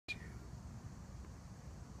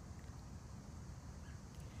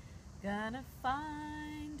Gonna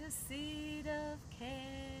find a seed of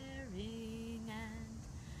caring and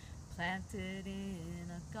plant it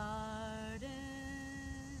in a garden.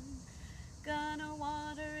 Gonna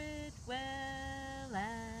water it well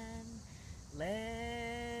and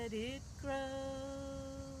let it grow.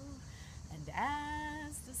 And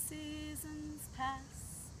as the seasons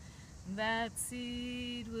pass, that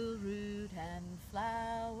seed will root and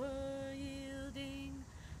flower, yielding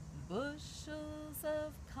bushels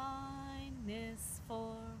of kindness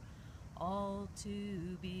for all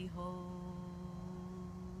to behold.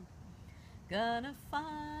 Gonna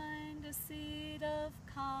find a seed of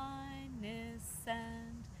kindness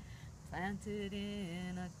and plant it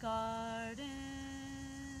in a garden.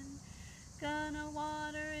 Gonna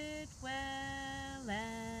water it well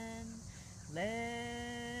and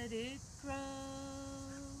let it grow.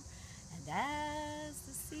 And as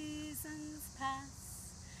the seasons pass,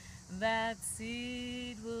 that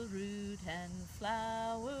seed will root and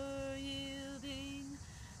flower, yielding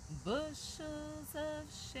bushels of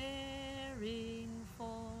sharing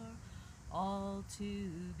for all to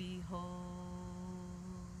behold.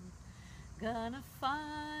 Gonna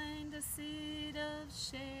find a seed of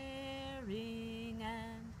sharing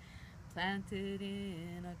and plant it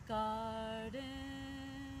in a garden.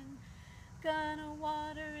 Gonna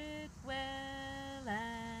water it well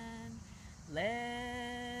and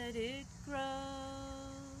let it grow.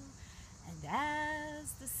 And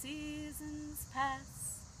as the seasons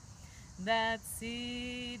pass, that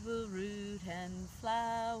seed will root and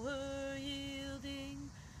flower, yielding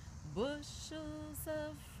bushels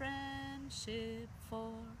of friendship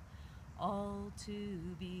for all to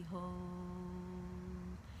behold.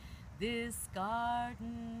 This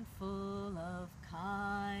garden full of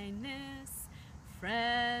kindness,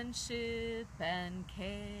 friendship, and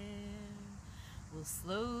care will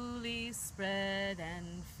slowly spread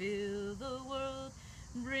and fill the world,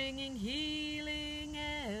 bringing healing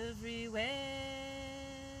everywhere.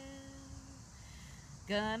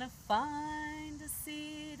 Gonna find a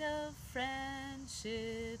seed of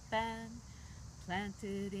friendship and plant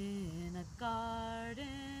it in a garden.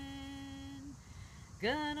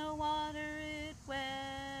 Gonna water it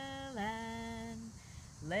well and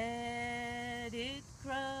let it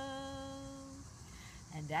grow.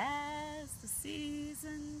 And as the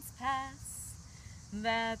seasons pass,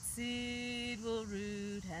 that seed will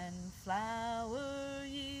root and flower,